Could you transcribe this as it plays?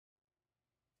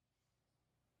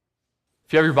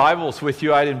If you have your Bibles with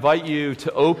you, I'd invite you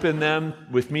to open them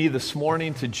with me this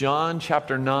morning to John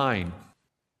chapter 9.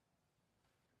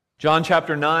 John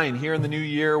chapter 9, here in the new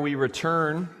year, we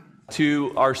return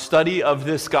to our study of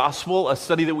this gospel, a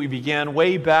study that we began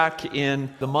way back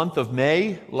in the month of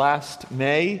May, last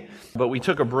May, but we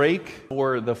took a break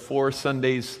for the 4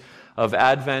 Sundays of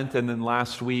Advent, and then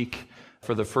last week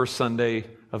for the first Sunday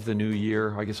of the new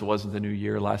year. I guess it wasn't the new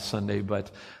year last Sunday,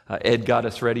 but Ed got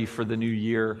us ready for the new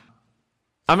year.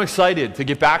 I'm excited to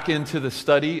get back into the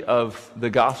study of the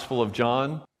Gospel of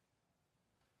John,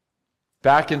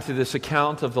 back into this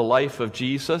account of the life of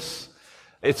Jesus.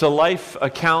 It's a life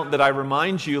account that I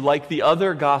remind you, like the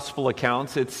other Gospel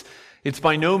accounts, it's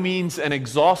by no means an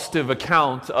exhaustive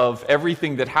account of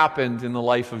everything that happened in the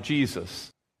life of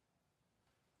Jesus.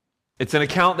 It's an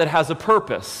account that has a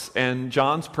purpose, and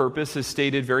John's purpose is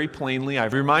stated very plainly.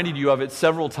 I've reminded you of it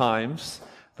several times,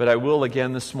 but I will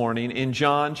again this morning, in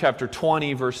John chapter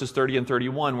 20, verses 30 and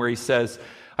 31, where he says,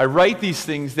 I write these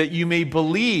things that you may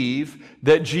believe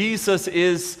that Jesus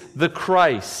is the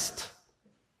Christ,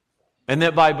 and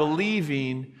that by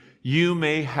believing you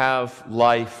may have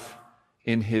life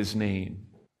in his name.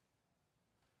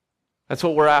 That's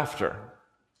what we're after,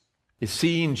 is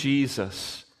seeing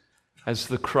Jesus as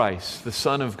the Christ, the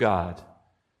Son of God,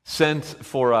 sent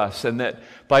for us, and that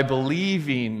by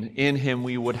believing in him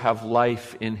we would have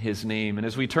life in his name. And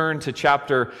as we turn to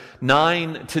chapter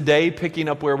 9 today, picking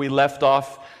up where we left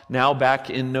off now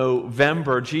back in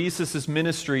November, Jesus'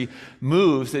 ministry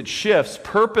moves, it shifts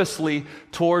purposely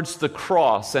towards the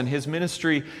cross, and his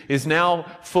ministry is now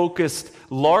focused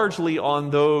largely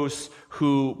on those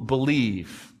who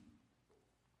believe.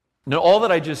 Now, all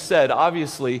that I just said,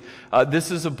 obviously, this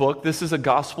is a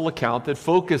gospel account that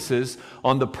focuses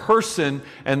on the person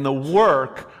and the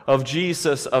work of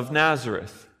Jesus of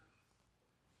Nazareth.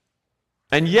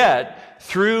 And yet,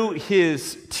 through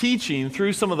his teaching,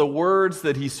 through some of the words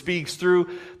that he speaks, through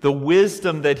the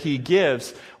wisdom that he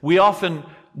gives, we often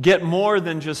get more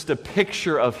than just a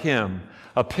picture of him,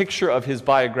 a picture of his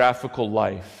biographical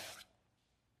life.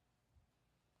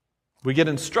 We get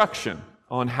instruction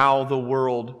on how the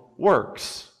world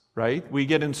works, right? We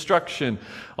get instruction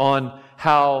on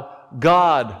how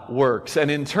God works,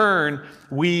 and in turn,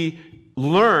 we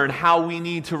learn how we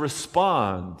need to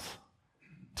respond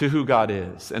to who God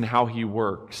is and how he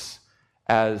works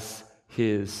as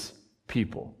his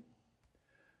people.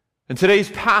 And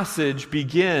today's passage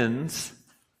begins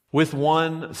with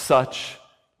one such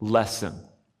lesson.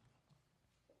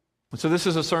 And so this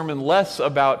is a sermon less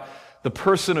about the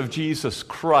person of Jesus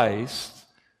Christ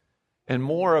and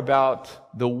more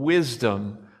about the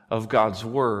wisdom of God's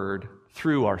Word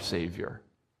through our Savior.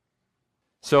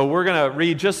 So we're going to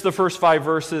read just the first 5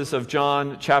 verses of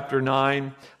John chapter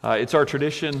 9. It's our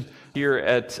tradition here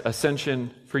at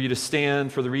Ascension for you to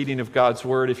stand for the reading of God's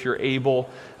Word if you're able.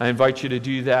 I invite you to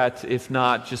do that. If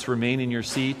not, just remain in your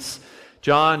seats.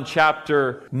 John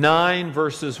chapter 9,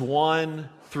 verses 1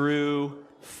 through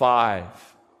 5.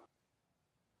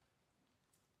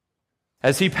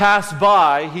 As he passed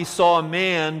by, he saw a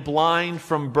man blind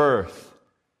from birth.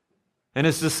 And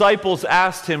his disciples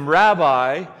asked him,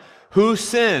 Rabbi, who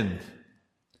sinned,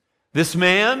 this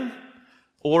man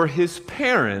or his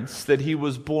parents, that he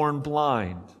was born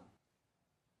blind?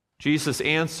 Jesus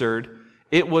answered,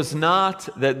 it was not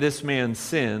that this man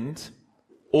sinned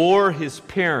or his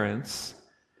parents,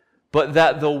 but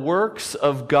that the works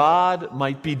of God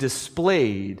might be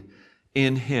displayed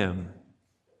in him.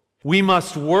 We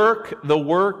must work the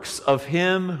works of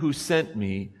him who sent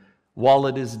me while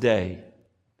it is day.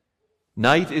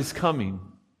 Night is coming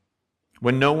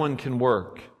when no one can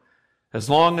work. As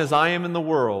long as I am in the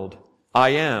world, I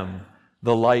am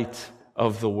the light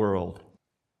of the world.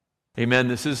 Amen.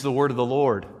 This is the word of the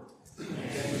Lord.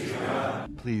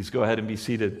 Please go ahead and be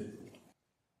seated.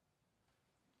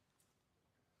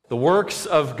 The works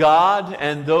of God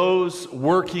and those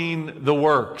working the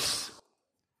works.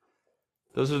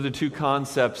 Those are the two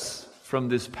concepts from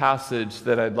this passage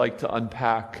that I'd like to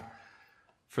unpack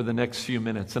for the next few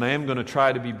minutes. And I am going to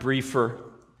try to be briefer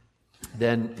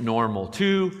than normal.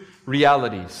 2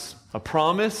 realities, a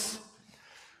promise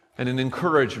and an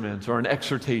encouragement or an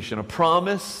exhortation. A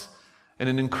promise and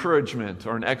an encouragement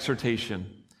or an exhortation.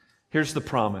 Here's the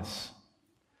promise.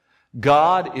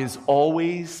 God is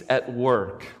always at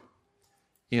work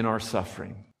in our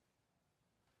suffering.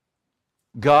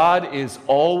 God is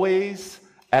always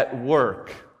at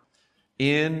work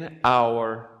in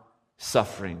our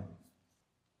suffering.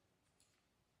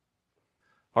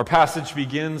 Our passage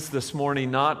begins this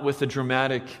morning not with a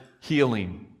dramatic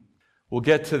healing. We'll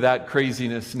get to that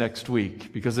craziness next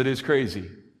week because it is crazy.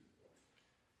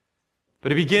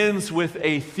 But it begins with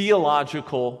a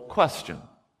theological question.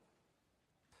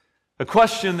 A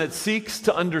question that seeks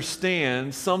to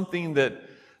understand something that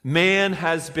man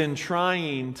has been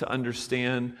trying to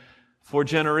understand for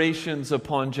generations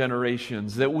upon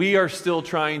generations, that we are still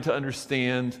trying to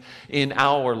understand in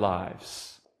our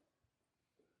lives.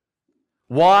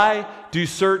 Why do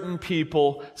certain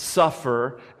people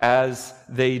suffer as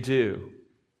they do?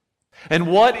 And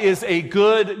what is a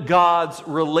good God's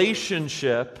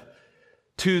relationship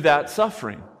to that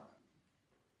suffering?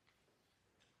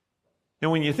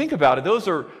 And when you think about it, those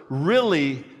are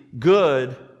really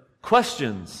good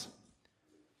questions.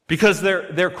 Because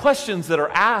they're questions that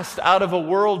are asked out of a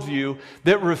worldview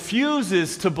that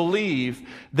refuses to believe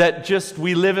that just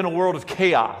we live in a world of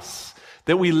chaos,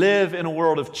 that we live in a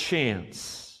world of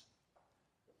chance.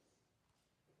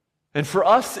 And for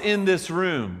us in this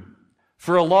room,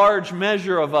 for a large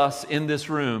measure of us in this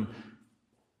room,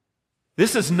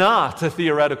 this is not a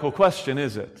theoretical question,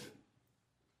 is it?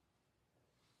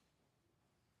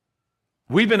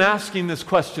 We've been asking this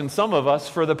question, some of us,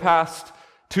 for the past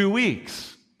 2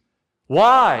 weeks.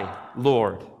 Why,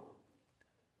 Lord?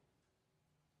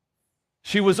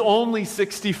 She was only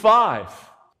 65.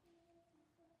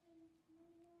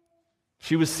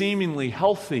 She was seemingly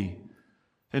healthy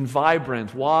and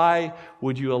vibrant. Why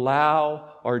would you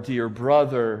allow our dear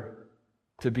brother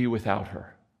to be without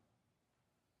her?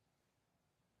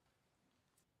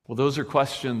 Well, those are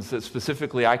questions that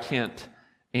specifically I can't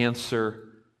answer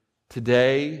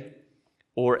today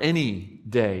or any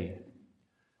day.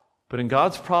 But in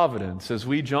God's providence, as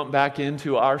we jump back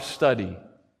into our study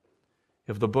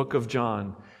of the book of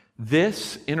John,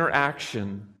 this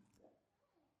interaction,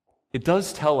 it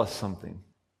does tell us something.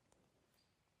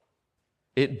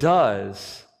 It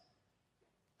does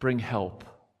bring help.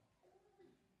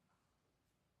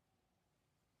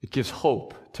 It gives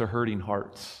hope to hurting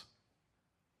hearts.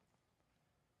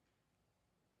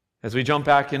 As we jump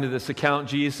back into this account,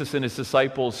 Jesus and his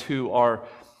disciples who are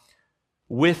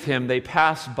with him, they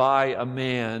pass by a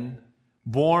man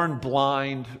born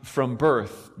blind from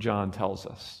birth, John tells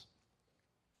us.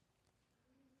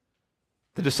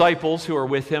 The disciples who are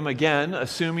with him, again,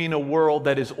 assuming a world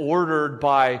that is ordered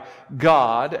by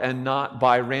God and not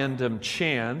by random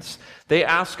chance, they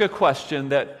ask a question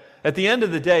that, at the end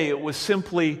of the day, it was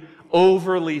simply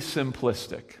overly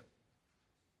simplistic.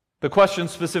 The question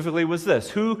specifically was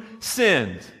this: who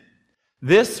sinned,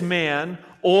 this man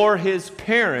or his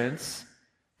parents,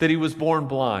 that he was born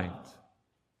blind?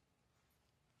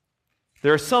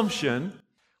 Their assumption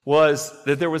was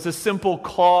that there was a simple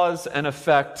cause and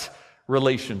effect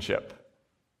relationship.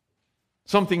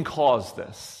 Something caused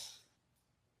this.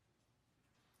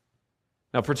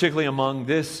 Now, particularly among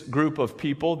this group of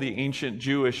people, the ancient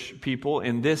Jewish people,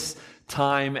 in this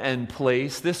time and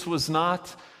place, this was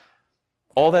not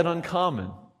all that uncommon,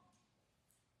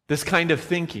 this kind of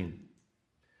thinking.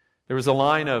 There was a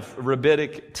line of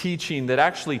rabbinic teaching that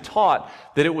actually taught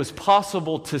that it was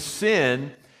possible to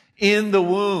sin in the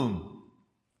womb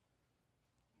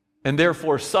and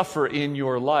therefore suffer in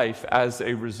your life as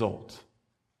a result.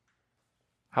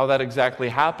 How that exactly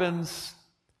happens,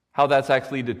 how that's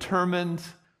actually determined,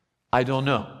 I don't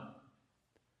know.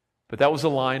 But that was a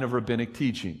line of rabbinic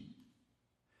teaching.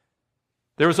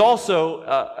 There was also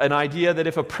an idea that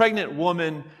if a pregnant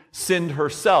woman sinned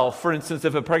herself, for instance,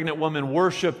 if a pregnant woman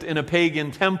worshiped in a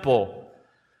pagan temple,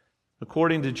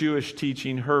 according to Jewish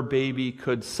teaching, her baby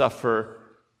could suffer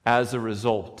as a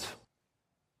result.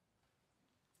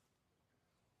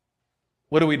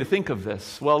 What are we to think of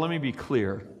this? Well, let me be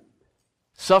clear.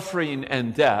 Suffering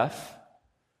and death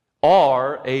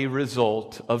are a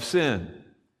result of sin.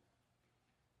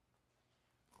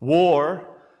 War,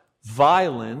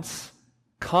 violence,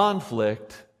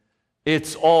 conflict,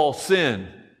 it's all sin.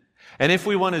 And if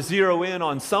we want to zero in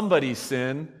on somebody's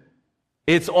sin,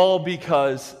 it's all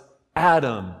because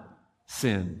Adam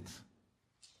sinned.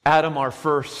 Adam, our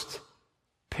first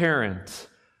parent.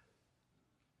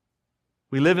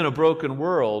 We live in a broken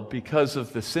world because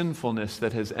of the sinfulness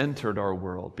that has entered our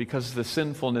world, because of the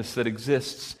sinfulness that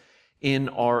exists in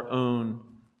our own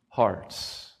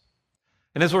hearts.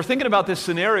 And as we're thinking about this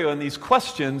scenario and these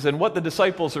questions and what the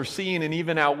disciples are seeing and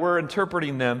even how we're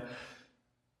interpreting them,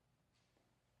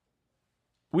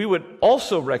 we would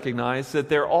also recognize that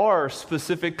there are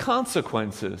specific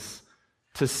consequences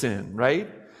to sin, right?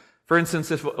 For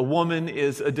instance, if a woman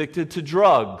is addicted to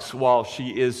drugs while she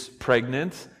is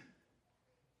pregnant,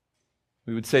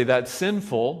 we would say that's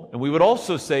sinful, and we would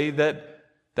also say that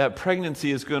that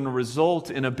pregnancy is going to result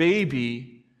in a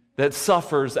baby that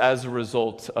suffers as a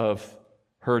result of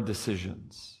her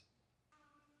decisions.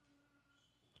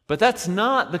 But that's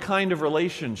not the kind of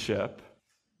relationship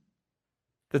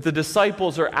that the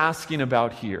disciples are asking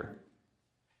about here.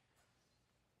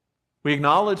 We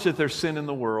acknowledge that there's sin in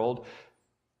the world.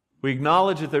 We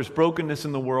acknowledge that there's brokenness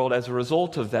in the world as a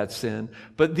result of that sin.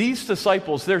 But these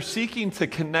disciples, they're seeking to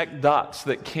connect dots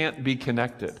that can't be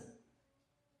connected.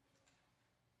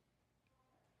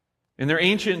 In their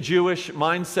ancient Jewish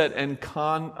mindset and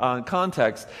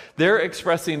context, they're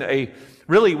expressing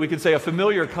we could say a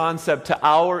familiar concept to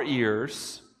our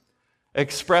ears,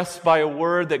 expressed by a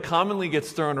word that commonly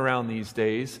gets thrown around these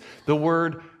days, the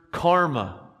word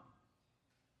karma.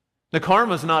 Now,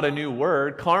 karma is not a new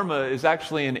word. Karma is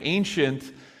actually an ancient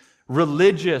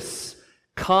religious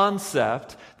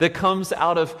concept that comes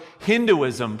out of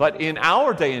Hinduism. But in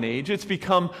our day and age, it's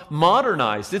become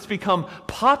modernized. It's become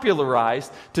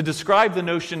popularized to describe the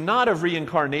notion not of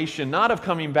reincarnation, not of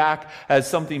coming back as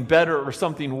something better or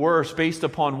something worse based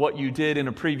upon what you did in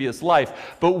a previous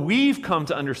life. But we've come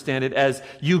to understand it as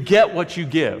you get what you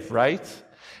give, right?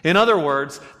 In other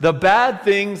words, the bad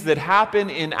things that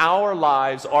happen in our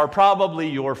lives are probably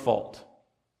your fault.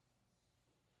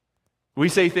 We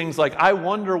say things like, I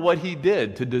wonder what he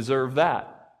did to deserve that.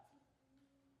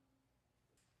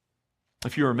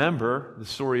 If you remember the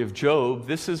story of Job,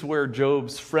 this is where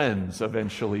Job's friends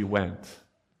eventually went.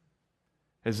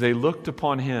 As they looked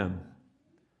upon him,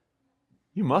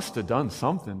 you must have done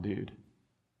something, dude.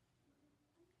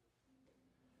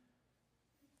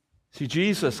 See,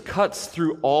 Jesus cuts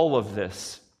through all of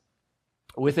this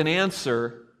with an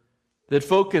answer that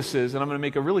focuses, and I'm going to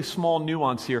make a really small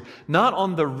nuance here, not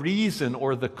on the reason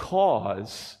or the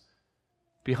cause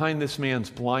behind this man's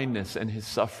blindness and his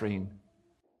suffering,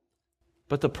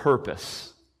 but the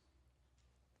purpose.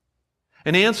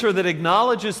 An answer that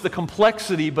acknowledges the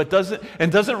complexity but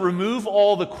doesn't remove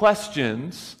all the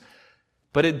questions,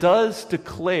 but it does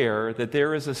declare that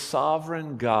there is a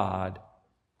sovereign God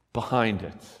behind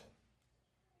it.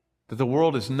 That the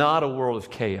world is not a world of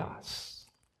chaos.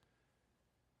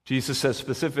 Jesus says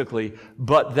specifically,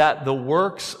 but that the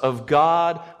works of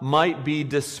God might be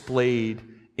displayed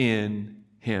in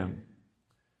him.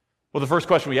 Well, the first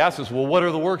question we ask is, well, what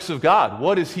are the works of God?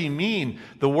 What does he mean,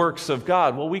 the works of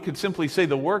God? Well, we could simply say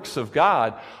the works of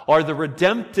God are the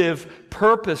redemptive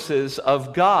purposes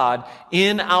of God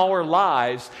in our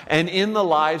lives and in the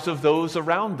lives of those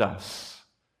around us.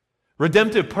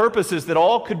 Redemptive purposes that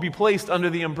all could be placed under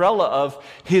the umbrella of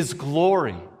his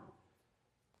glory.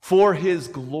 For his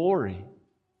glory.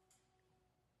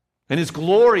 And his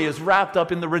glory is wrapped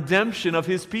up in the redemption of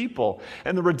his people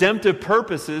and the redemptive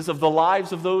purposes of the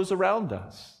lives of those around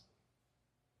us.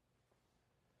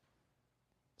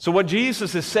 So what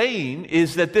Jesus is saying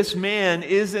is that this man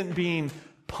isn't being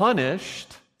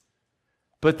punished,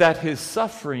 but that his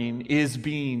suffering is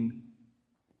being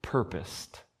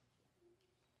purposed.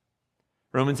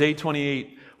 Romans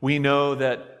 8:28, we know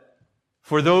that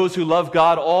for those who love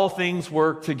God, all things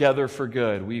work together for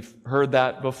good. We've heard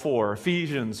that before.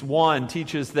 Ephesians 1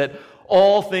 teaches that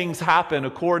all things happen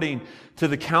according to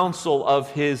the counsel of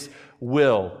his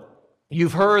will.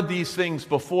 You've heard these things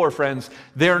before, friends.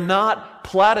 They're not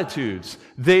platitudes.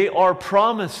 They are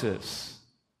promises.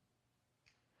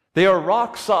 They are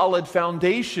rock-solid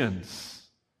foundations,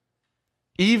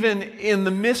 even in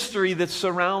the mystery that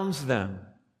surrounds them.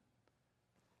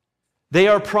 They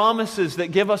are promises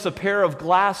that give us a pair of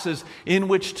glasses in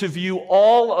which to view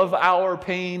all of our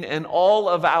pain and all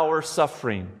of our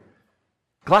suffering.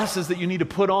 Glasses that you need to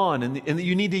put on and that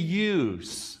you need to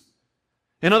use.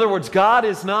 In other words, God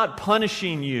is not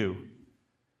punishing you.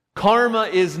 Karma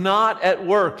is not at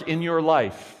work in your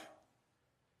life.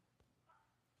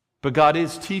 But God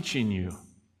is teaching you.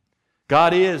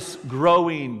 God is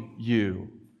growing you.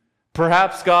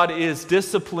 Perhaps God is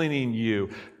disciplining you.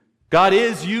 God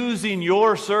is using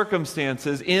your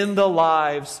circumstances in the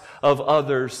lives of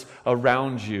others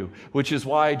around you, which is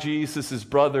why Jesus'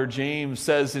 brother James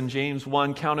says in James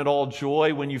 1, count it all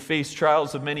joy when you face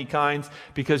trials of many kinds,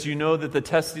 because you know that the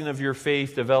testing of your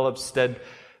faith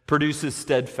produces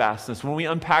steadfastness. When we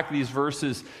unpacked these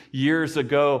verses years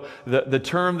ago, the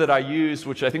term that I used,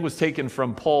 which I think was taken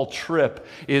from Paul Tripp,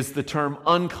 is the term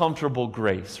uncomfortable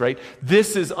grace, right?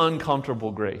 This is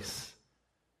uncomfortable grace.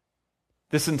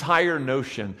 This entire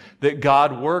notion that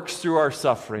God works through our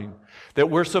suffering, that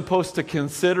we're supposed to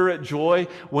consider it joy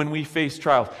when we face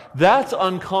trials. That's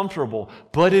uncomfortable,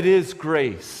 but it is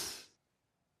grace.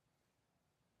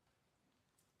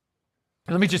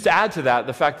 And let me just add to that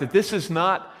the fact that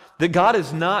that God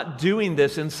is not doing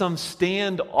this in some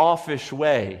standoffish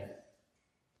way.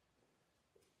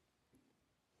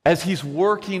 As he's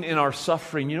working in our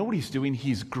suffering, you know what he's doing?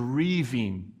 He's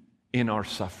grieving in our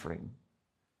suffering.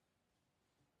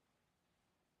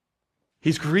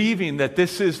 He's grieving that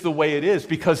this is the way it is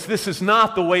because this is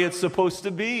not the way it's supposed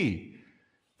to be.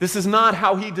 This is not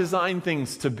how he designed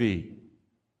things to be.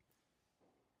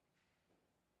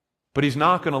 But he's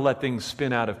not going to let things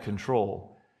spin out of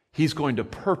control. He's going to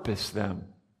purpose them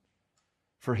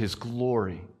for his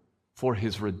glory, for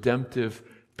his redemptive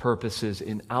purposes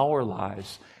in our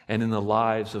lives and in the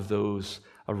lives of those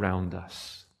around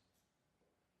us.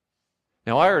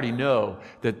 Now, I already know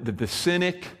that the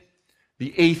cynic,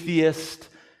 the atheist,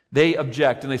 they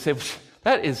object and they say,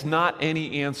 that is not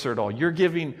any answer at all. You're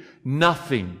giving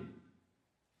nothing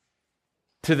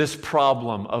to this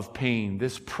problem of pain,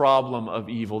 this problem of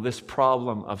evil, this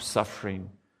problem of suffering.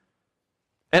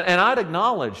 And I'd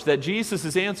acknowledge that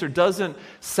Jesus' answer doesn't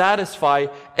satisfy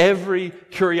every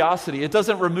curiosity. It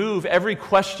doesn't remove every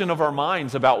question of our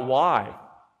minds about why.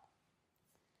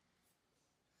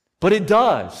 But it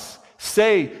does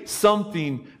say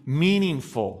something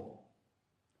meaningful.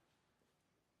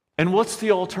 And what's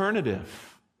the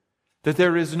alternative? That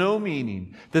there is no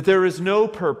meaning, that there is no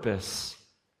purpose,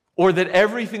 or that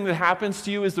everything that happens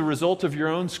to you is the result of your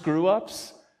own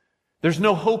screw-ups? There's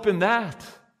no hope in that.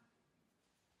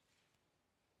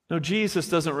 No, Jesus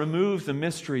doesn't remove the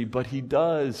mystery, but he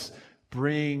does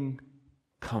bring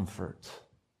comfort,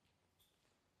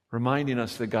 reminding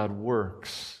us that God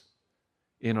works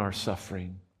in our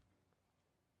suffering.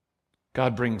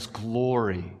 God brings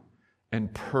glory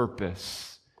and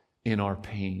purpose in our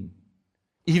pain,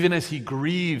 even as he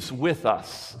grieves with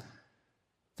us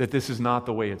that this is not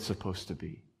the way it's supposed to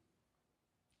be.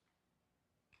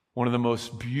 One of the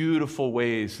most beautiful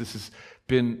ways this has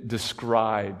been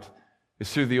described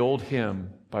is through the old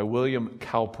hymn by William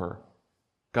Cowper,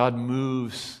 God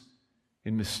Moves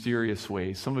in Mysterious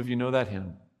Ways. Some of you know that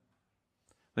hymn.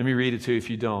 Let me read it to you if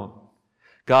you don't.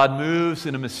 God moves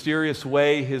in a mysterious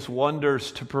way his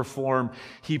wonders to perform.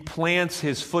 He plants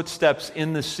his footsteps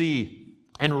in the sea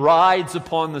and rides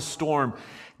upon the storm.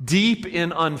 Deep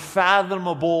in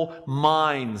unfathomable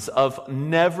mines of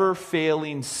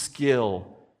never-failing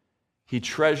skill, he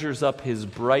treasures up his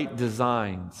bright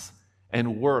designs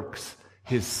and works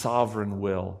his sovereign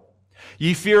will.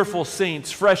 Ye fearful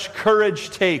saints, fresh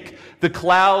courage take. The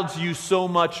clouds you so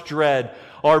much dread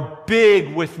are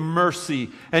big with mercy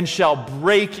and shall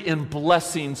break in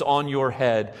blessings on your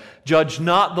head. Judge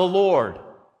not the Lord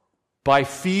by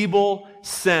feeble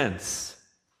sense,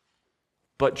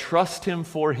 but trust him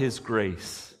for his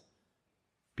grace.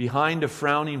 Behind a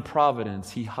frowning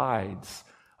providence, he hides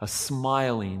a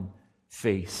smiling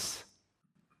face.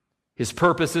 His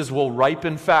purposes will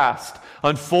ripen fast,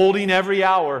 unfolding every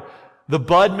hour. The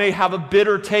bud may have a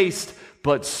bitter taste,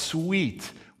 but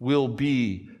sweet will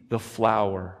be the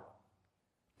flower.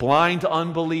 Blind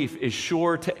unbelief is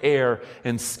sure to err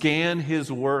and scan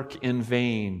his work in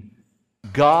vain.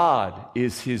 God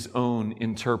is his own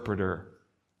interpreter,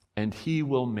 and he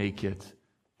will make it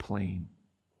plain.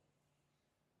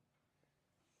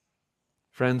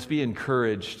 Friends, be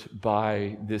encouraged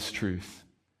by this truth.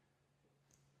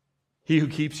 He who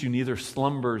keeps you neither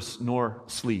slumbers nor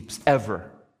sleeps,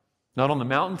 ever. Not on the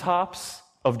mountaintops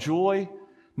of joy,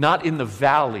 not in the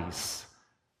valleys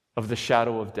of the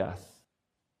shadow of death.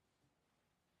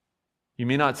 You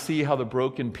may not see how the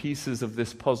broken pieces of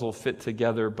this puzzle fit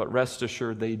together, but rest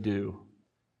assured they do.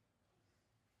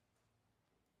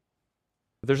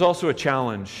 There's also a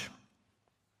challenge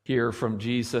here from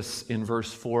Jesus in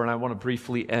verse 4, and I want to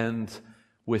briefly end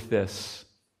with this.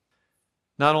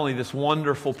 Not only this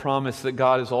wonderful promise that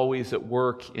God is always at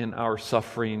work in our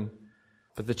suffering,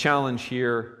 but the challenge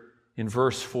here in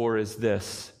verse 4 is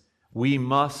this: we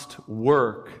must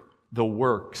work the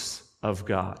works of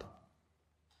God.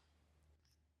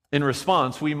 In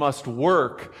response, we must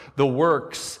work the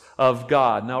works of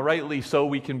God. Now, rightly so,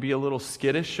 we can be a little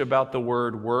skittish about the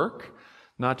word work,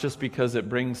 not just because it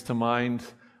brings to mind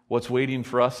what's waiting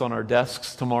for us on our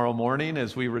desks tomorrow morning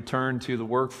as we return to the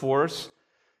workforce.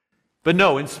 But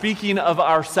no, in speaking of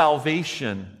our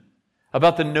salvation,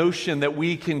 about the notion that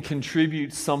we can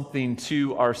contribute something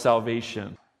to our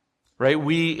salvation, right?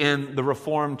 We in the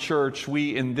Reformed Church,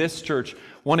 we in this church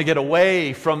want to get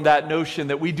away from that notion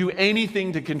that we do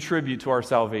anything to contribute to our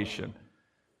salvation.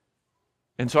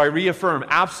 And so I reaffirm,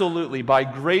 absolutely, by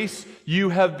grace you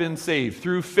have been saved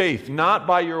through faith, not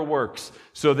by your works,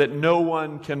 so that no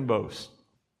one can boast.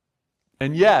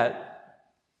 And yet,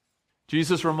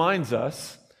 Jesus reminds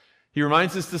us, he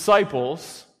reminds his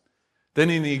disciples that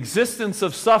in the existence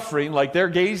of suffering, like they're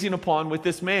gazing upon with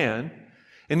this man,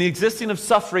 in the existing of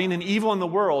suffering and evil in the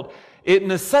world, it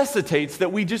necessitates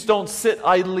that we just don't sit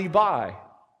idly by.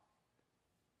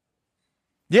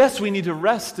 Yes, we need to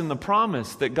rest in the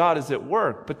promise that God is at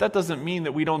work, but that doesn't mean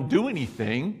that we don't do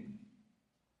anything.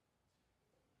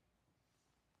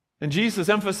 And Jesus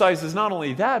emphasizes not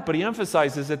only that, but he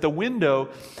emphasizes that the window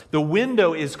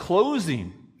is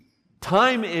closing.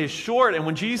 Time is short. And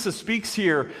when Jesus speaks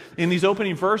here in these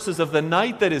opening verses of the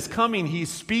night that is coming, he's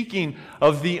speaking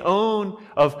of the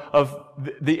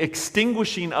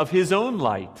extinguishing of his own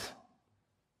light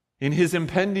in his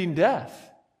impending death.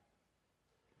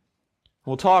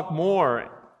 We'll talk more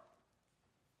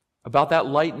about that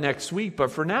light next week,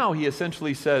 but for now he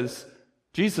essentially says,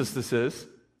 Jesus this is,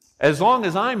 as long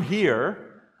as I'm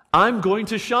here, I'm going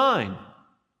to shine.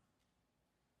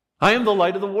 I am the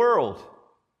light of the world.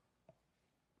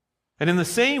 And in the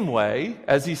same way,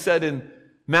 as he said in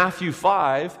Matthew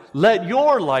 5, let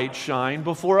your light shine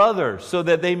before others, so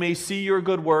that they may see your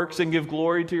good works and give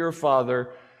glory to your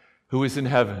Father who is in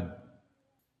heaven.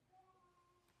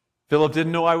 Philip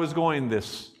didn't know I was going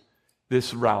this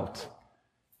route,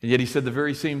 and yet he said the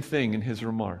very same thing in his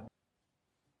remark.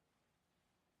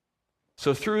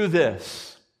 So through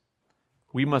this,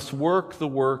 we must work the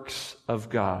works of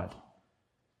God.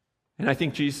 And I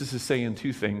think Jesus is saying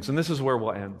two things, and this is where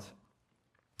we'll end.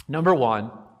 Number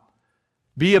one,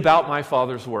 be about my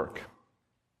Father's work.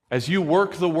 As you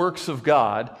work the works of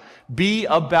God, be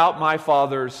about my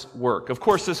Father's work. Of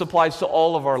course, this applies to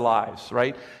all of our lives,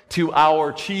 right? To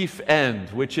our chief end,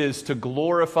 which is to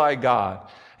glorify God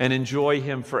and enjoy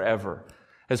Him forever.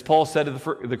 As Paul said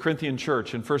to the Corinthian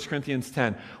church in 1 Corinthians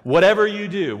 10, whatever you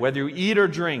do, whether you eat or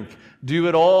drink, do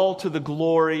it all to the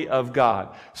glory of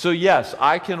God. So yes,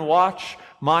 I can watch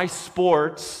my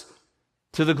sports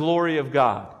to the glory of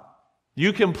God.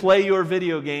 You can play your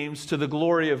video games to the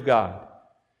glory of God.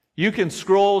 You can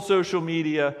scroll social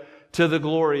media to the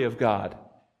glory of God.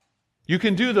 You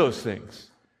can do those things.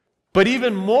 But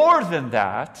even more than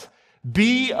that,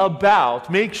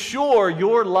 make sure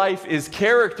your life is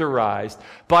characterized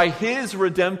by His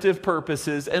redemptive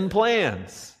purposes and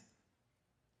plans.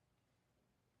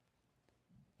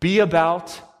 Be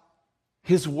about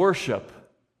His worship.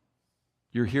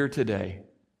 You're here today.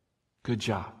 Good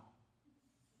job.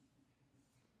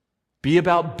 Be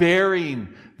about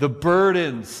bearing the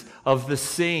burdens of the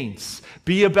saints.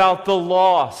 Be about the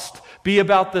lost. Be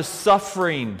about the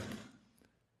suffering.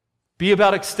 Be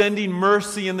about extending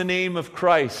mercy in the name of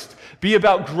Christ. Be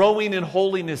about growing in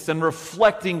holiness and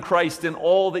reflecting Christ in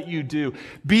all that you do.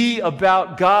 Be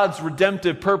about God's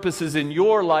redemptive purposes in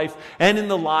your life and in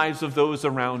the lives of those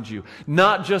around you.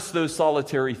 Not just those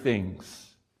solitary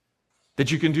things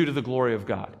that you can do to the glory of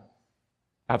God.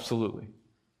 Absolutely.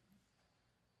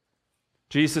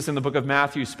 Jesus in the book of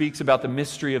Matthew speaks about the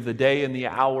mystery of the day and the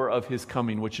hour of His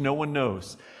coming, which no one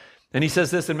knows. And He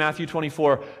says this in Matthew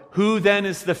 24, who then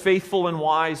is the faithful and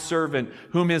wise servant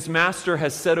whom his master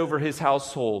has set over his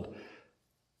household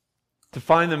to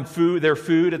find them their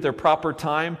food at their proper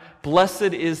time?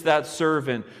 Blessed is that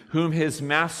servant whom his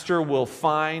master will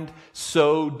find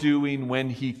so doing when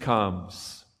he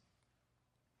comes.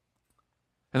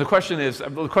 And the question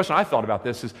I thought about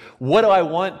this is, what do I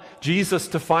want Jesus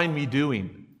to find me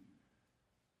doing?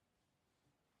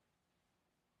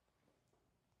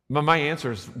 My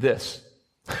answer is this.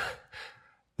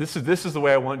 This is the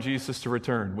way I want Jesus to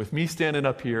return, with me standing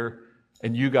up here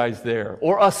and you guys there,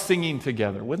 or us singing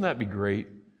together. Wouldn't that be great?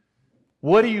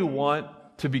 What do you want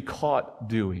to be caught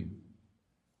doing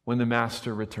when the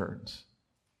Master returns?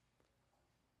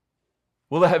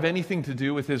 Will it have anything to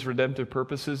do with His redemptive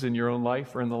purposes in your own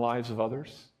life or in the lives of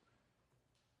others?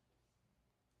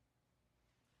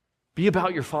 Be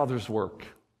about your Father's work.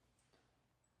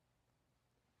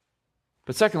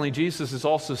 But secondly, Jesus is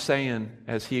also saying,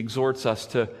 as He exhorts us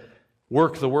to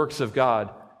work the works of God,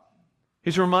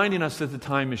 He's reminding us that the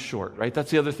time is short, right?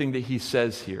 That's the other thing that He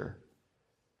says here.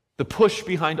 The push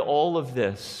behind all of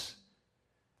this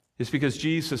is because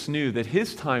Jesus knew that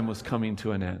His time was coming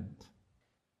to an end.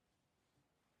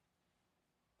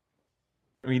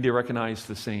 We need to recognize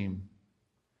the same.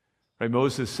 Right?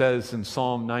 Moses says in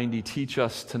Psalm 90, teach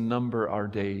us to number our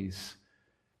days,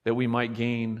 that we might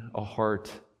gain a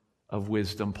heart of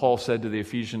wisdom. Paul said to the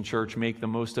Ephesian church, make the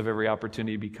most of every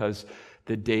opportunity because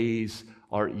the days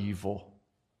are evil.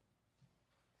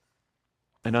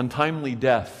 An untimely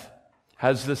death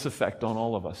has this effect on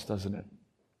all of us, doesn't it?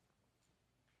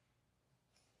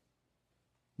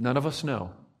 None of us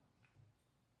know.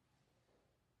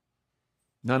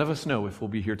 None of us know if we'll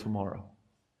be here tomorrow.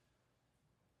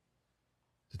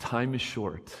 The time is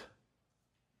short.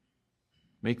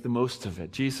 Make the most of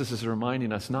it. Jesus is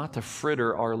reminding us not to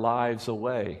fritter our lives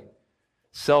away,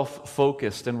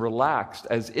 self-focused and relaxed,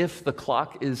 as if the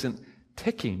clock isn't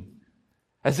ticking,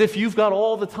 as if you've got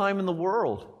all the time in the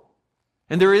world,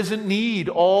 and there isn't need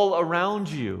all around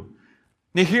you.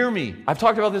 Now hear me. I've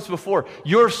talked about this before.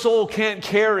 Your soul can't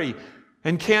carry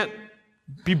and can't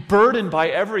be burdened by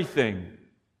everything.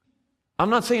 I'm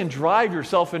not saying drive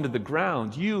yourself into the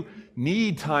ground. You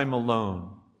need time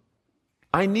alone.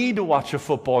 I need to watch a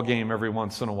football game every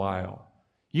once in a while.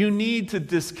 You need to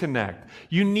disconnect.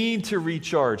 You need to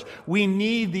recharge. We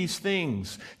need these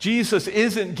things. Jesus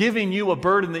isn't giving you a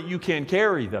burden that you can't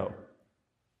carry, though.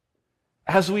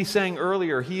 As we sang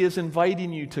earlier, He is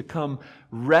inviting you to come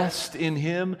rest in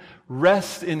Him,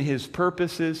 rest in His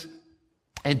purposes,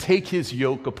 and take His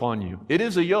yoke upon you. It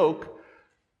is a yoke,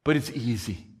 but it's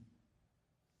easy.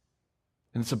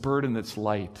 And it's a burden that's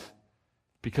light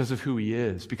because of who He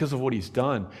is, because of what He's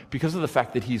done, because of the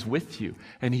fact that He's with you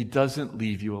and He doesn't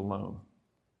leave you alone.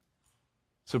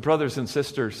 So, brothers and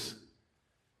sisters,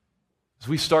 as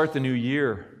we start the new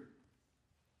year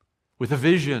with a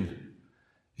vision,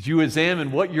 as you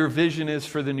examine what your vision is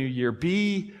for the new year,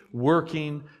 be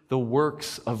working the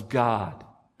works of God,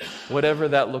 whatever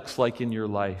that looks like in your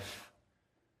life.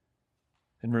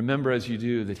 And remember as you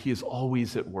do that He is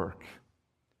always at work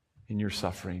in your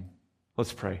suffering.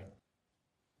 Let's pray.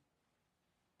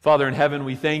 Father in heaven,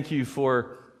 we thank You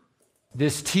for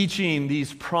this teaching,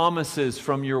 these promises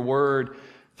from Your word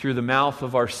through the mouth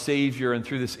of our Savior and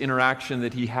through this interaction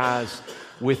that He has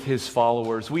with His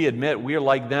followers. We admit we are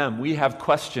like them. We have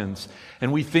questions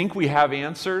and we think we have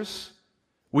answers.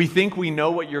 We think we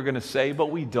know what You're going to say, but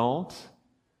we don't.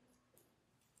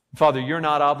 Father, You're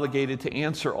not obligated to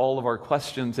answer all of our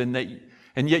questions, and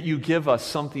yet You give us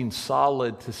something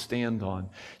solid to stand on.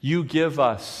 You give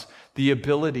us the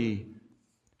ability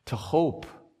to hope,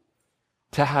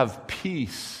 to have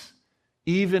peace,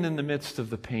 even in the midst of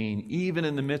the pain, even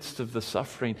in the midst of the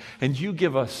suffering. And You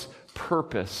give us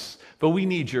purpose, but we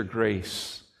need Your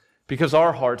grace because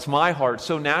our hearts, my heart,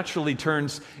 so naturally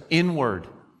turns inward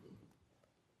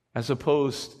as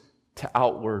opposed to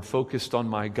outward, focused on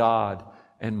my God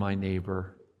and my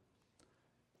neighbor.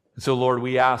 And so, Lord,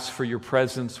 we ask for Your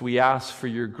presence. We ask for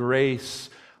Your grace.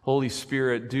 Holy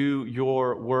Spirit, do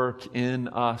Your work in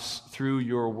us through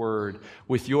Your word,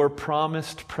 with Your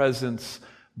promised presence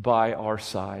by our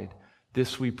side.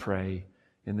 This we pray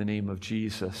in the name of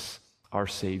Jesus, our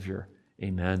Savior.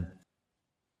 Amen.